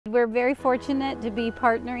We're very fortunate to be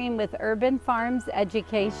partnering with Urban Farms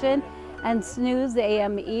Education and Snooze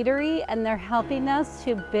AM Eatery, and they're helping us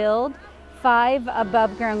to build 5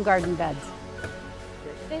 above-ground garden beds.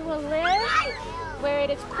 They will live where it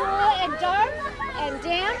is cool and dark and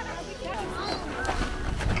damp.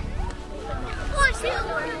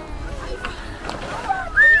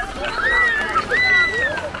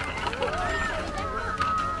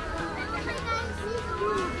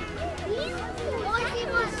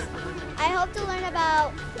 I hope to learn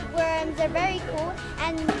about worms. They're very cool,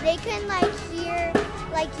 and they can hear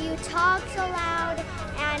you talk so loud,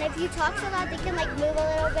 and if you talk so loud they can move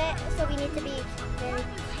a little bit, so we need to be very...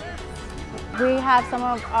 We have some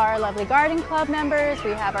of our lovely garden club members,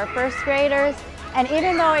 we have our first graders, and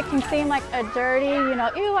even though it can seem like a dirty,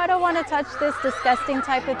 ew, I don't want to touch this disgusting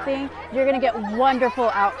type of thing, you're going to get wonderful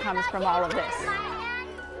outcomes from all of this.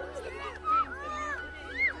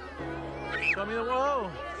 Show me the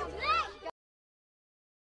whoa.